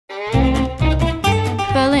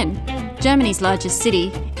Germany's largest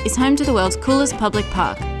city, is home to the world's coolest public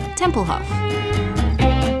park, Tempelhof.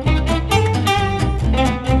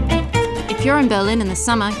 If you're in Berlin in the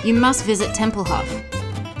summer, you must visit Tempelhof.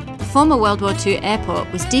 The former World War II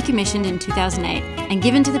airport was decommissioned in 2008 and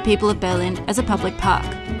given to the people of Berlin as a public park.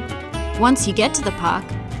 Once you get to the park,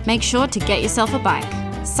 make sure to get yourself a bike.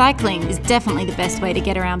 Cycling is definitely the best way to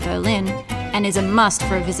get around Berlin and is a must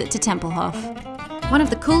for a visit to Tempelhof. One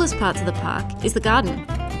of the coolest parts of the park is the garden.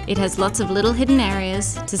 It has lots of little hidden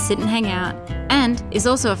areas to sit and hang out and is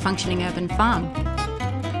also a functioning urban farm.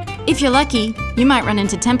 If you're lucky, you might run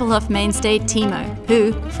into Tempelhof mainstay Timo,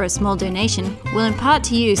 who, for a small donation, will impart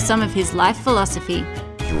to you some of his life philosophy.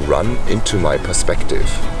 You run into my perspective,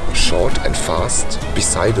 short and fast,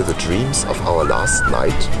 beside the dreams of our last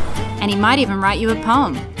night. And he might even write you a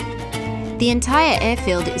poem. The entire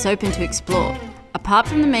airfield is open to explore, apart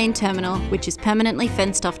from the main terminal, which is permanently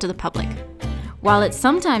fenced off to the public. While it's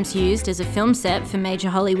sometimes used as a film set for major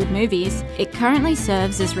Hollywood movies, it currently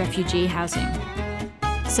serves as refugee housing.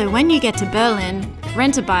 So when you get to Berlin,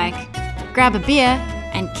 rent a bike, grab a beer,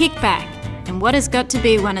 and kick back in what has got to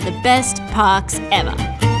be one of the best parks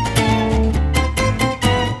ever.